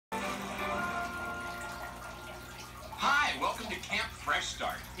fresh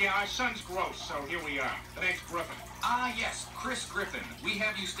start. Yeah, our son's gross, so here we are. The name's Griffin. Ah, yes, Chris Griffin. We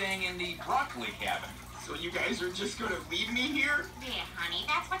have you staying in the broccoli cabin. So you guys are just gonna leave me here? Yeah, honey,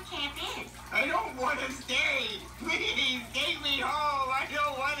 that's what camp is. I don't want to stay. Please take me home. I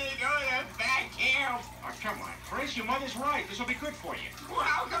don't want to go to back camp. Oh, come on, Chris. Your mother's right. This will be good for you. Well,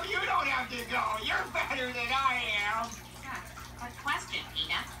 how come you don't have to go? You're better than I am. Good question,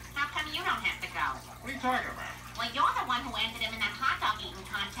 Peter. How come you don't have to go? What are you talking about? Well, you're the one who entered him in that hot dog eating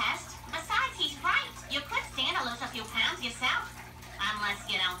contest. Besides, he's right. You could stand to lose a few pounds yourself. Unless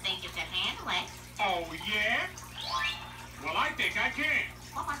you don't think you can handle it. Oh, yeah? Well, I think I can.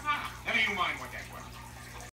 What was that? Never you mind what that was.